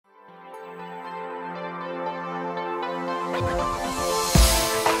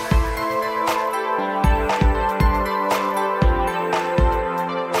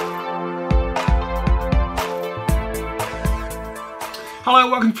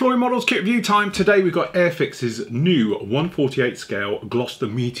Welcome to Floyd Models Kit Review time. Today we've got Airfix's new 1/48 scale Gloster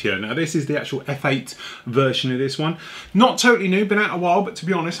Meteor. Now this is the actual F8 version of this one. Not totally new, been out a while, but to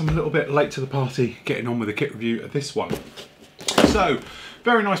be honest I'm a little bit late to the party getting on with the kit review of this one. So,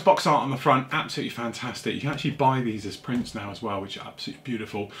 very nice box art on the front, absolutely fantastic. You can actually buy these as prints now as well, which are absolutely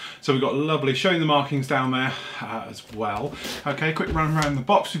beautiful. So we've got lovely, showing the markings down there as well. Okay, quick run around the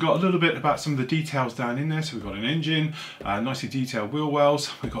box. We've got a little bit about some of the details down in there. So we've got an engine, nicely detailed wheel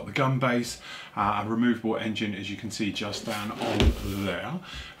wells. We've got the gun base, a removable engine, as you can see just down on there.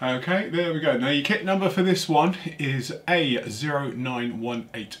 Okay, there we go. Now your kit number for this one is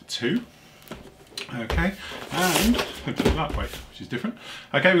A09182. Okay, and I've done it that way, which is different.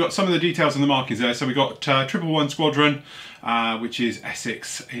 Okay, we've got some of the details and the markings there. So we've got 111 Squadron, which is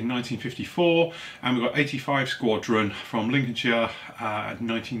Essex in 1954, and we've got 85 Squadron from Lincolnshire,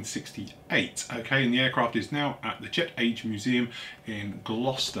 1968. Okay, and the aircraft is now at the Jet Age Museum in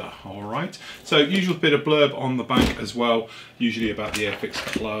Gloucester. All right, so usual bit of blurb on the back as well, usually about the Airfix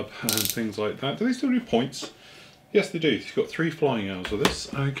Club and things like that. Do they still do points? Yes, they do. You've got 3 flying hours with this.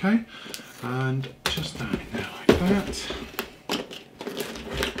 Okay, and just down in there like that.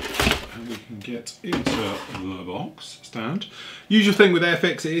 And we can get into the box stand. Usual thing with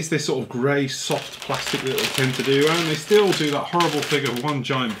Airfix is this sort of grey, soft plastic that they tend to do, and they still do that horrible thing of one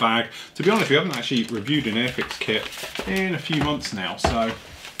giant bag. To be honest, we haven't actually reviewed an Airfix kit in a few months now, so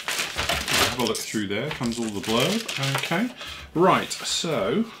have a look through there. Comes all the blurb. Okay, right.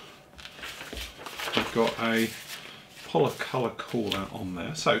 So we've got a polar colour call out on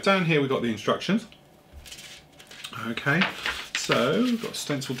there. So down here we've got the instructions. Okay, so we've got a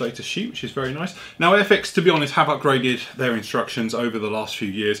stencil data sheet, which is very nice. Now Airfix, to be honest, have upgraded their instructions over the last few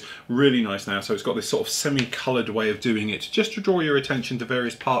years. Really nice now. So it's got this sort of semi-coloured way of doing it, just to draw your attention to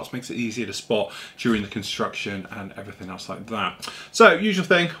various parts, makes it easier to spot during the construction and everything else like that. So usual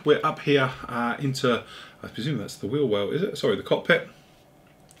thing, we're up here into, I presume that's the wheel well, is it? Sorry, the cockpit.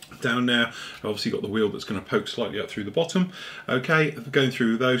 Down there, obviously got the wheel that's going to poke slightly up through the bottom. Okay, going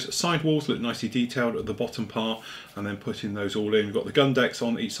through those side walls, look nicely detailed at the bottom part, and then putting those all in. We've got the gun decks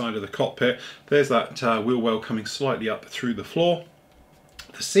on each side of the cockpit. There's that wheel well coming slightly up through the floor.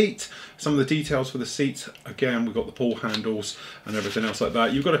 The seat, some of the details for the seat, again we've got the pull handles and everything else like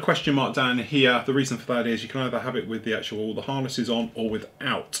that. You've got a question mark down here. The reason for that is you can either have it with the actual all the harnesses on or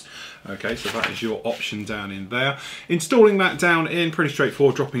without. Okay, so that is your option down in there. Installing that down in, pretty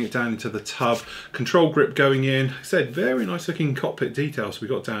straightforward, dropping it down into the tub. Control grip going in. Like I said, very nice looking cockpit details we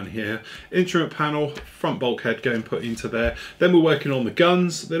got down here. Instrument panel, front bulkhead going put into there. Then we're working on the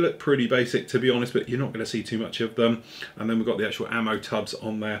guns. They look pretty basic, to be honest, but you're not going to see too much of them. And then we've got the actual ammo tubs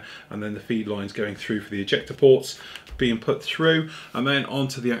on there, and then the feed lines going through for the ejector ports being put through, and then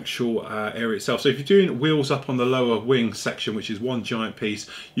onto the actual area itself. So if you're doing wheels up on the lower wing section, which is one giant piece,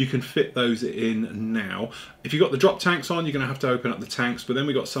 you can fit those in now. If you've got the drop tanks on, you're going to have to open up the tanks, but then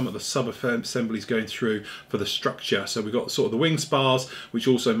we've got some of the sub assemblies going through for the structure. So we've got sort of the wing spars, which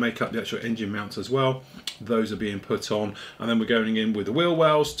also make up the actual engine mounts as well. Those are being put on, and then we're going in with the wheel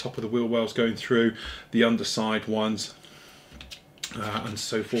wells, top of the wheel wells going through, the underside ones, and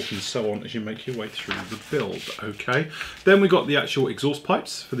so forth and so on as you make your way through the build. Okay, then we got the actual exhaust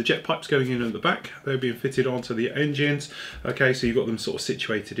pipes for the jet pipes going in at the back. They're being fitted onto the engines. Okay, so you've got them sort of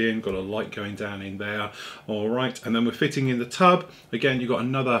situated in, got a light going down in there. All right, and then we're fitting in the tub. Again, you've got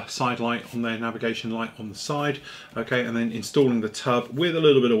another side light on there, navigation light on the side. Okay, and then installing the tub with a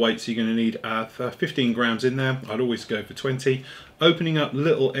little bit of weight, so you're going to need 15 grams in there. I'd always go for 20. Opening up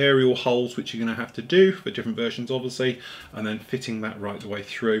little aerial holes, which you're going to have to do for different versions obviously, and then fitting that right the way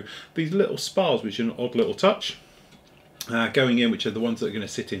through. These little spars, which are an odd little touch, going in, which are the ones that are going to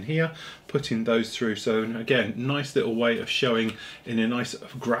sit in here, putting those through. So again, nice little way of showing in a nice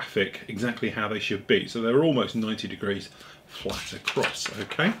graphic exactly how they should be. So they're almost 90 degrees flat across.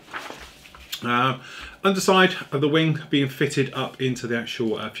 Okay. Underside of the wing being fitted up into the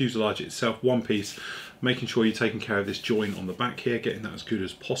actual fuselage itself, one piece, making sure you're taking care of this joint on the back here, getting that as good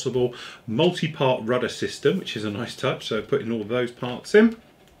as possible. Multi-part rudder system, which is a nice touch, so putting all those parts in.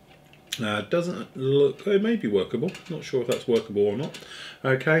 Doesn't look, it may be workable, not sure if that's workable or not.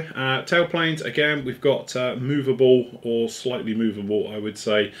 Okay, tail planes, again we've got movable or slightly movable, I would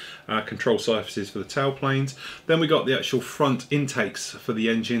say, control surfaces for the tail planes. Then we got the actual front intakes for the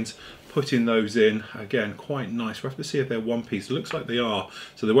engines, putting those in, again quite nice. We'll have to see if they're one piece. It looks like they are,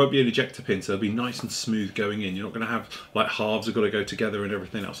 so there won't be an ejector pin, so they'll be nice and smooth going in. You're not going to have like halves have got to go together and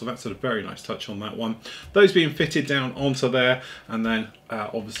everything else, so that's a very nice touch on that one. Those being fitted down onto there, and then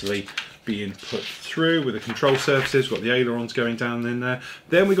obviously being put through with the control surfaces. We've got the ailerons going down in there.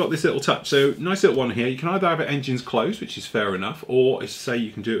 Then we got this little touch, so nice little one here. You can either have it engines closed, which is fair enough, or as say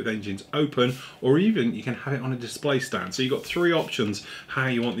you can do it with engines open, or even you can have it on a display stand. So you've got three options how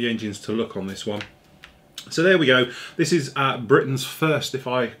you want the engines to look on this one. So there we go. This is Britain's first, if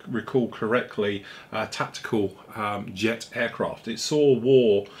I recall correctly, tactical jet aircraft. It saw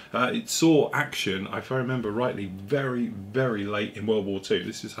war, it saw action, if I remember rightly, very, very late in World War II.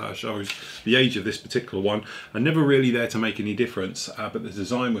 This is how it shows the age of this particular one. And never really there to make any difference, but the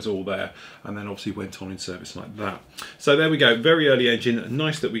design was all there, and then obviously went on in service like that. So there we go, very early engine.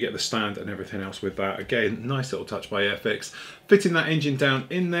 Nice that we get the stand and everything else with that. Again, nice little touch by Airfix. Fitting that engine down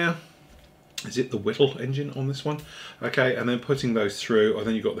in there. Is it the Whittle engine on this one? Okay, and then putting those through, and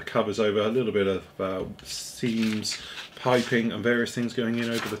then you've got the covers over, a little bit of seams, piping and various things going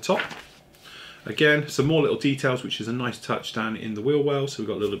in over the top. Again, some more little details, which is a nice touch down in the wheel well. So we've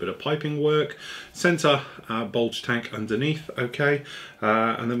got a little bit of piping work. Centre bulge tank underneath, okay.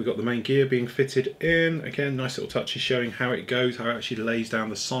 And then we've got the main gear being fitted in. Again, nice little touches showing how it goes, how it actually lays down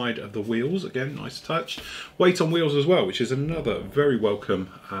the side of the wheels. Again, nice touch. Weight on wheels as well, which is another very welcome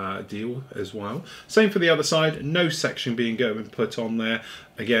deal as well. Same for the other side, no section being put on there.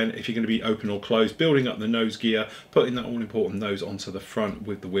 Again, if you're going to be open or closed, building up the nose gear, putting that all-important nose onto the front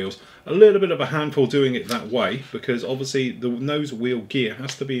with the wheels. A little bit of a handful doing it that way, because obviously the nose wheel gear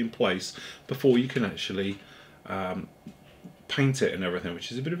has to be in place before you can actually paint it and everything,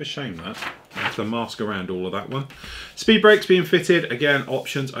 which is a bit of a shame that. I have to mask around all of that one. Speed brakes being fitted, again,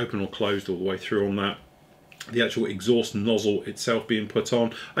 options, open or closed all the way through on that. The actual exhaust nozzle itself being put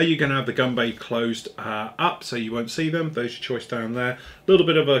on. Are you going to have the gun bay closed up so you won't see them? There's your choice down there. A little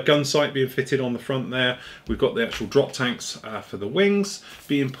bit of a gun sight being fitted on the front there. We've got the actual drop tanks for the wings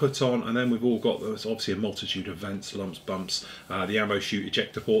being put on, and then we've all got there's obviously a multitude of vents, lumps, bumps, the ammo chute,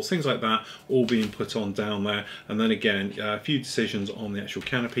 ejector ports, things like that, all being put on down there. And then again, a few decisions on the actual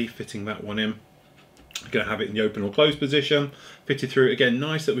canopy, fitting that one in. Going to have it in the open or closed position, fitted through. Again,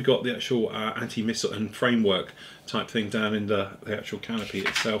 nice that we've got the actual anti-missile and framework type thing down in the actual canopy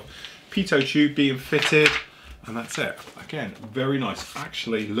itself. Pitot tube being fitted, and that's it. Again, very nice.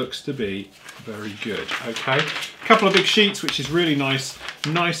 Actually looks to be very good. Okay, a couple of big sheets, which is really nice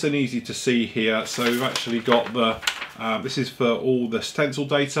and easy to see here. So we've actually got the this is for all the stencil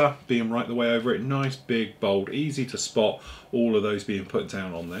data being right the way over it. Nice, big, bold, easy to spot. All of those being put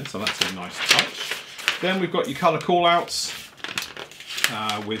down on there, so that's a nice touch. Then we've got your colour callouts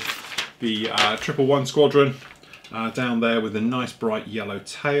with the 111 Squadron down there with a nice bright yellow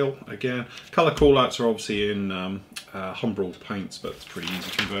tail. Again, colour callouts are obviously in Humbrol paints, but it's pretty easy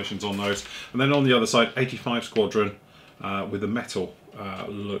conversions on those. And then on the other side, 85 Squadron with a metal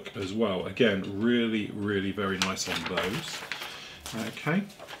look as well. Again, really, really very nice on those. Okay,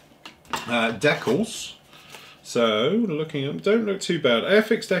 decals. So, looking at them, don't look too bad.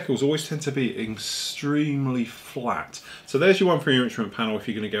 Airfix decals always tend to be extremely flat. So there's your one for your instrument panel if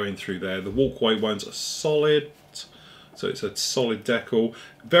you're going to go in through there. The walkway ones are solid. So it's a solid decal.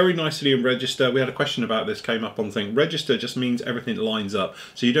 Very nicely in register. We had a question about this, came up on the thing. Register just means everything lines up.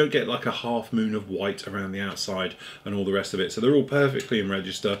 So you don't get like a half moon of white around the outside and all the rest of it. So they're all perfectly in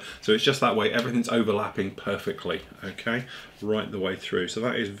register. So it's just that way. Everything's overlapping perfectly. Okay, right the way through. So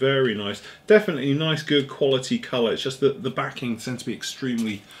that is very nice. Definitely nice, good quality colour. It's just that the backing tends to be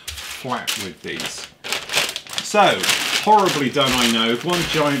extremely flat with these. So, horribly done, I know. One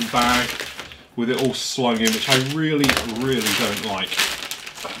giant bag with it all slung in, which I really, really don't like.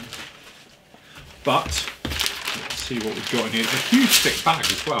 But let's see what we've got in here. It's a huge thick bag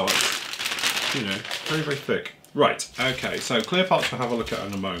as well. It's, you know, very, very thick. Right, okay, so clear parts we'll have a look at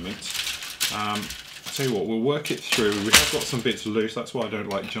in a moment. I'll tell you what, we'll work it through. We have got some bits loose, that's why I don't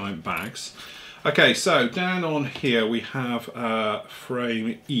like giant bags. Okay, so down on here we have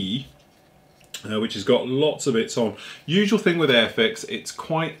frame E, which has got lots of bits on. Usual thing with Airfix, it's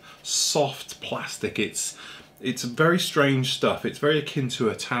quite soft plastic. It's very strange stuff. It's very akin to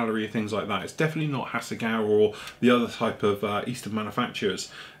a Tallery, things like that. It's definitely not Hasegawa or the other type of Eastern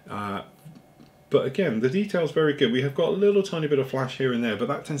manufacturers. But again, the detail's very good. We have got a little tiny bit of flash here and there, but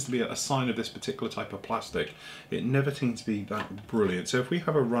that tends to be a sign of this particular type of plastic. It never tends to be that brilliant. So if we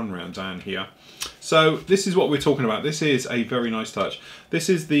have a run round down here. So this is what we're talking about. This is a very nice touch. This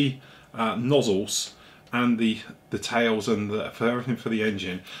is the nozzles and the tails and for everything for the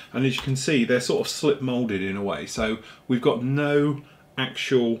engine, and as you can see they're sort of slip molded in a way, so we've got no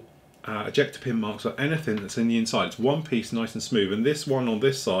actual ejector pin marks or anything that's in the inside. It's one piece, nice and smooth. And this one on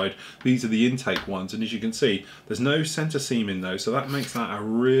this side, these are the intake ones, and as you can see there's no center seam in those, so that makes that a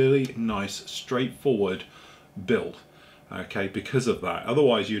really nice straightforward build. okay, because of that.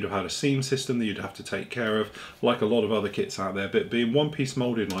 Otherwise you'd have had a seam system that you'd have to take care of, like a lot of other kits out there, but being one piece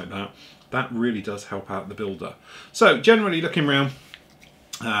molded like that, that really does help out the builder. So generally looking around,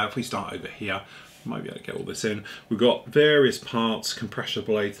 if we start over here, might be able to get all this in. We've got various parts, compressor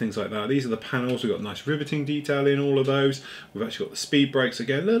blades, things like that. These are the panels. We've got nice riveting detail in all of those. We've actually got the speed brakes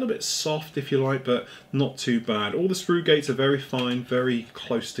again, a little bit soft if you like, but not too bad. All the screw gates are very fine, very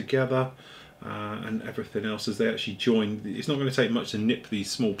close together, and everything else as they actually join. It's not going to take much to nip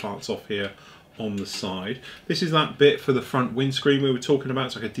these small parts off here on the side. This is that bit for the front windscreen we were talking about.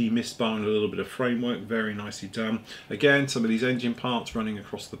 It's like a demist bar and a little bit of framework, very nicely done. Again, some of these engine parts running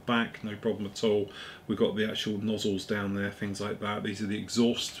across the back, no problem at all. We've got the actual nozzles down there, things like that. These are the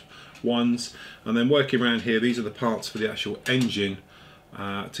exhaust ones, and then working around here, these are the parts for the actual engine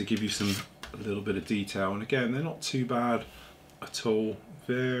to give you a little bit of detail. And again, they're not too bad at all,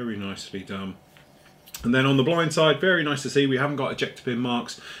 very nicely done. And then on the blind side, very nice to see, we haven't got ejector pin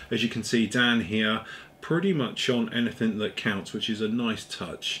marks, as you can see down here, pretty much on anything that counts, which is a nice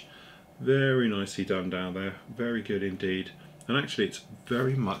touch. Very nicely done down there, very good indeed. And actually it's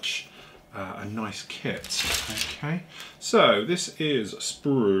very much a nice kit. Okay, so this is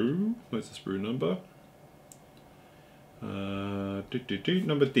sprue, where's the sprue number?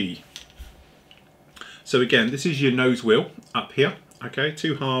 Number D. So again, this is your nose wheel up here. Okay,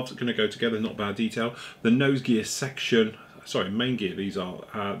 two halves are going to go together, not bad detail. The nose gear section, sorry, main gear, these are,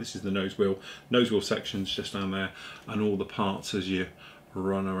 this is the nose wheel sections just down there, and all the parts as you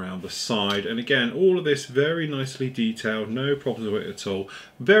run around the side. And again, all of this very nicely detailed, no problems with it at all.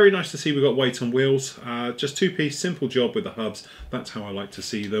 Very nice to see we've got weight on wheels, just two-piece, simple job with the hubs. That's how I like to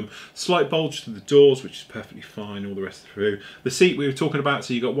see them. Slight bulge to the doors, which is perfectly fine, all the rest through. The seat we were talking about,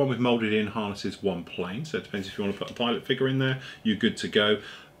 so you've got one with moulded in harnesses, one plain, so it depends if you want to put a pilot figure in there, you're good to go.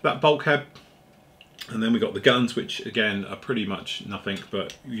 That bulkhead, and then we got the guns, which again are pretty much nothing,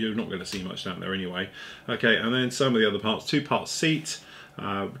 but you're not going to see much down there anyway. Okay, and then some of the other parts, two-part seat,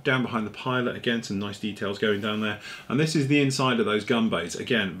 down behind the pilot, again some nice details going down there. And this is the inside of those gun bays,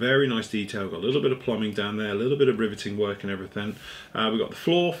 again very nice detail, got a little bit of plumbing down there, a little bit of riveting work and everything. We've got the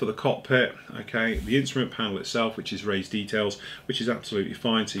floor for the cockpit, okay, the instrument panel itself, which is raised details, which is absolutely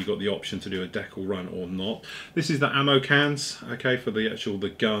fine, so you've got the option to do a decal run or not. This is the ammo cans, okay, for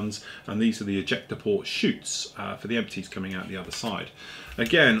the guns, and these are the ejector port chutes for the empties coming out the other side.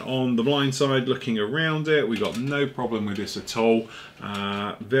 Again, on the blind side, looking around it, we got no problem with this at all.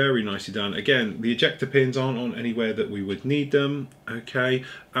 Very nicely done. Again, the ejector pins aren't on anywhere that we would need them. Okay,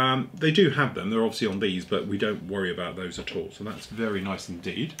 they do have them. They're obviously on these, but we don't worry about those at all. So that's very nice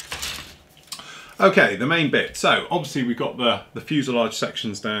indeed. Okay, the main bit. So obviously we've got the fuselage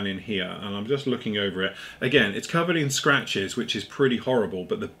sections down in here, and I'm just looking over it. Again, it's covered in scratches, which is pretty horrible,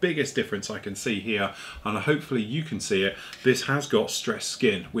 but the biggest difference I can see here, and hopefully you can see it, this has got stressed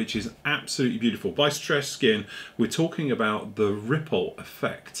skin, which is absolutely beautiful. By stressed skin, we're talking about the ripple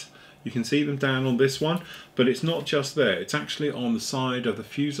effect. You can see them down on this one, but it's not just there. It's actually on the side of the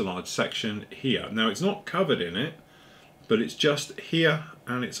fuselage section here. Now, it's not covered in it, but it's just here,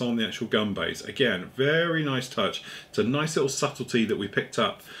 and it's on the actual gun base. Again, very nice touch. It's a nice little subtlety that we picked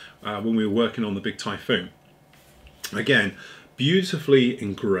up when we were working on the big Typhoon. Again, beautifully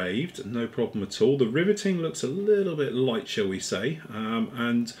engraved, no problem at all. The riveting looks a little bit light, shall we say,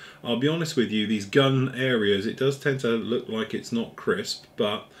 and I'll be honest with you, these gun areas, it does tend to look like it's not crisp,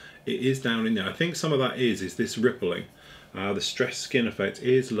 but it is down in there. I think some of that is this rippling. The stressed skin effect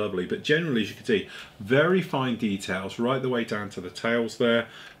is lovely, but generally, as you can see, very fine details right the way down to the tails there.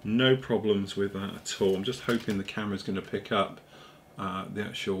 No problems with that at all. I'm just hoping the camera's going to pick up the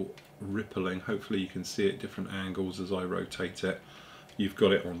actual rippling. Hopefully you can see it at different angles as I rotate it. You've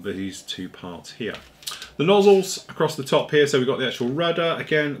got it on these two parts here. The nozzles across the top here, so we've got the actual rudder,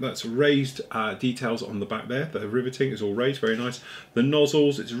 again that's raised details on the back there, the riveting is all raised, very nice. The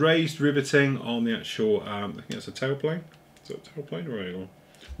nozzles, it's raised riveting on the actual, I think that's a tailplane. Is that a tailplane or aileron?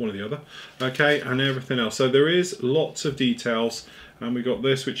 One or the other. Okay, and everything else. So there is lots of details, and we got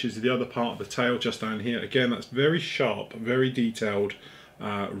this, which is the other part of the tail just down here. Again, that's very sharp, very detailed,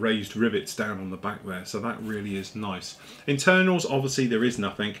 raised rivets down on the back there, so that really is nice. Internals, obviously there is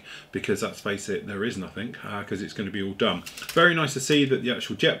nothing, because let's face it, there is nothing, because it's going to be all done. Very nice to see that the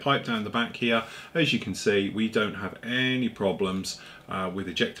actual jet pipe down the back here, as you can see, we don't have any problems with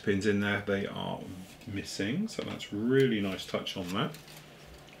ejector pins in there. They are missing, so that's really nice touch on that.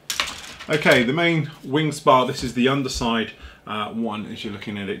 Okay, the main wing spar, this is the underside one as you're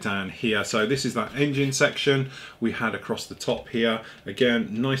looking at it down here. So this is that engine section we had across the top here.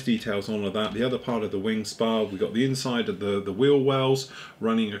 Again, nice details on all of that. The other part of the wing spar, we've got the inside of the wheel wells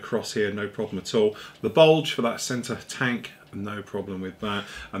running across here, no problem at all. The bulge for that center tank, no problem with that.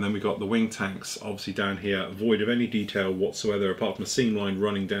 And then we got the wing tanks obviously down here, void of any detail whatsoever apart from a seam line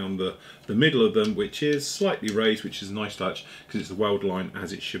running down the middle of them, which is slightly raised, which is a nice touch because it's the weld line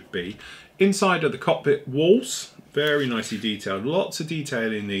as it should be. Inside of the cockpit walls, very nicely detailed, lots of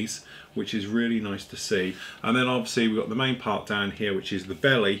detail in these, which is really nice to see. And then obviously we've got the main part down here, which is the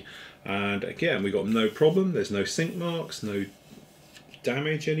belly, and again we got no problem, there's no sink marks, no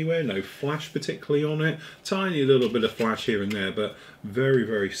damage anywhere, no flash particularly on it, tiny little bit of flash here and there, but very,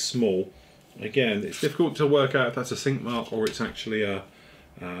 very small. Again, it's difficult to work out if that's a sink mark or it's actually a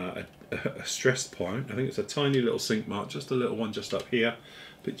stress point. I think it's a tiny little sink mark, just a little one just up here,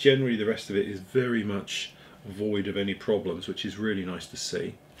 but generally the rest of it is very much void of any problems, which is really nice to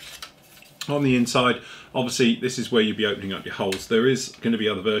see. On the inside, obviously this is where you'll be opening up your holes. There is going to be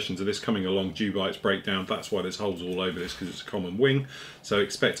other versions of this coming along due by its breakdown. That's why there's holes all over this, because it's a common wing. So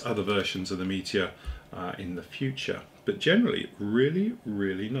expect other versions of the Meteor in the future. But generally, really,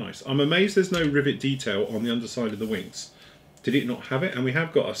 really nice. I'm amazed there's no rivet detail on the underside of the wings. Did it not have it? And we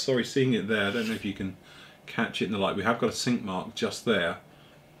have got a, sorry, seeing it there, I don't know if you can catch it in the light. We have got a sink mark just there,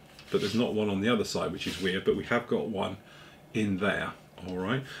 but there's not one on the other side, which is weird, but we have got one in there. All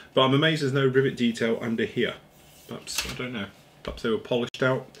right, but I'm amazed there's no rivet detail under here. Perhaps, I don't know, perhaps they were polished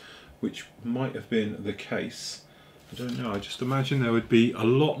out, which might have been the case. I don't know, I just imagine there would be a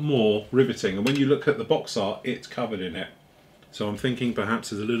lot more riveting, and when you look at the box art, it's covered in it. So I'm thinking perhaps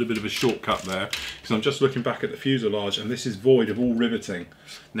there's a little bit of a shortcut there, because I'm just looking back at the fuselage and this is void of all riveting.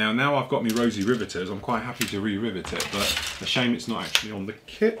 Now I've got me rosy riveters, I'm quite happy to re-rivet it, but a shame it's not actually on the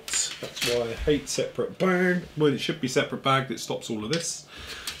kit. That's why I hate separate bag. Well, it should be separate bag that stops all of this.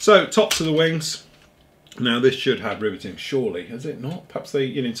 So tops of the wings. Now this should have riveting, surely, has it not? Perhaps they,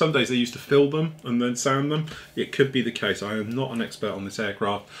 you know, some days they used to fill them and then sand them. It could be the case. I am not an expert on this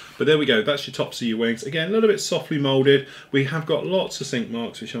aircraft, but there we go. That's your tops of your wings. Again, a little bit softly moulded. We have got lots of sink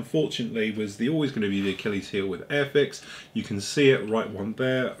marks, which unfortunately was always going to be the Achilles heel with Airfix. You can see it, right one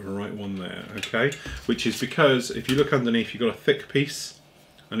there, right one there, okay? Which is because if you look underneath, you've got a thick piece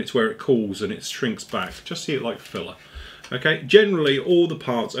and it's where it cools and it shrinks back. Just see it like filler. Okay, generally all the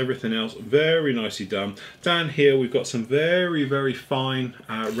parts, everything else, very nicely done. Down here we've got some very, very fine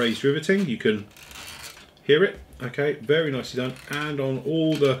raised riveting. You can hear it, okay, very nicely done. And on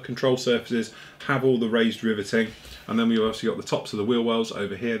all the control surfaces have all the raised riveting. And then we've also got the tops of the wheel wells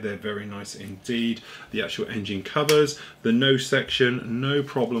over here. They're very nice indeed. The actual engine covers, the nose section, no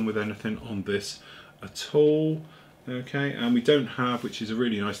problem with anything on this at all. Okay, and we don't have, which is a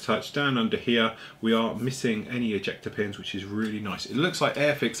really nice touch, down under here we are missing any ejector pins, which is really nice. It looks like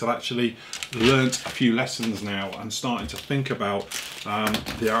Airfix have actually learnt a few lessons now and starting to think about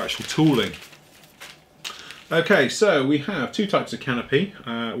their actual tooling. Okay, so we have two types of canopy.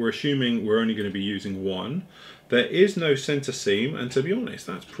 We're assuming we're only going to be using one. There is no center seam, and to be honest,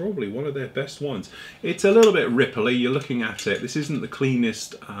 that's probably one of their best ones. It's a little bit ripply, you're looking at it. This isn't the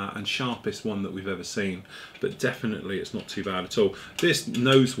cleanest and sharpest one that we've ever seen, but definitely it's not too bad at all. This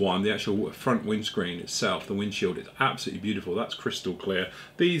nose one, the actual front windscreen itself, the windshield, is absolutely beautiful. That's crystal clear.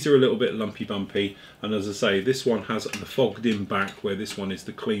 These are a little bit lumpy bumpy, and as I say, this one has the fogged in back, where this one is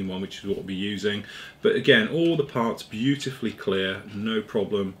the clean one, which is what we'll be using. But again, all the parts beautifully clear, no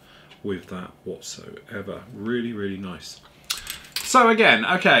problem with that whatsoever. Really, really nice. So again,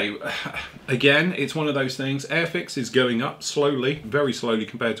 okay, again, it's one of those things. Airfix is going up slowly, very slowly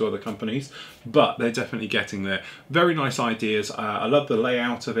compared to other companies, but they're definitely getting there. Very nice ideas. I love the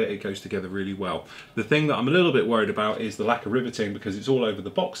layout of it. It goes together really well. The thing that I'm a little bit worried about is the lack of riveting, because it's all over the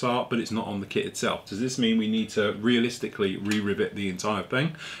box art, but it's not on the kit itself. Does this mean we need to realistically re-rivet the entire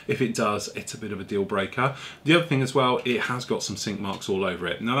thing? If it does, it's a bit of a deal breaker. The other thing as well, it has got some sink marks all over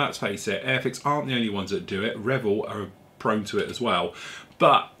it. Now let's face it, Airfix aren't the only ones that do it. Revel are prone to it as well,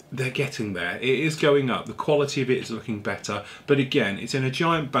 but they're getting there. It is going up. The quality of it is looking better, but again, it's in a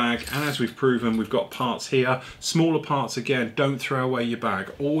giant bag, and as we've proven, we've got parts here, smaller parts. Again, don't throw away your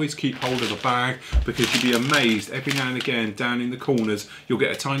bag. Always keep hold of the bag, because you'll be amazed every now and again down in the corners you'll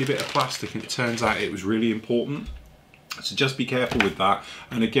get a tiny bit of plastic and it turns out it was really important. So just be careful with that.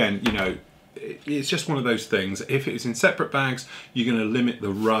 And again, you know, it's just one of those things. If it's in separate bags, you're going to limit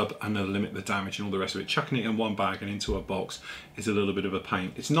the rub and limit the damage and all the rest of it. Chucking it in one bag and into a box is a little bit of a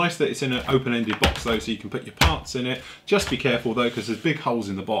pain. It's nice that it's in an open-ended box though, so you can put your parts in it. Just be careful though, because there's big holes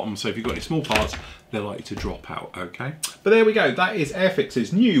in the bottom, so if you've got any small parts, they're likely to drop out, okay? But there we go. That is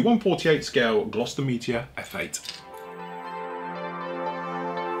Airfix's new 1/48 scale Gloster Meteor F8.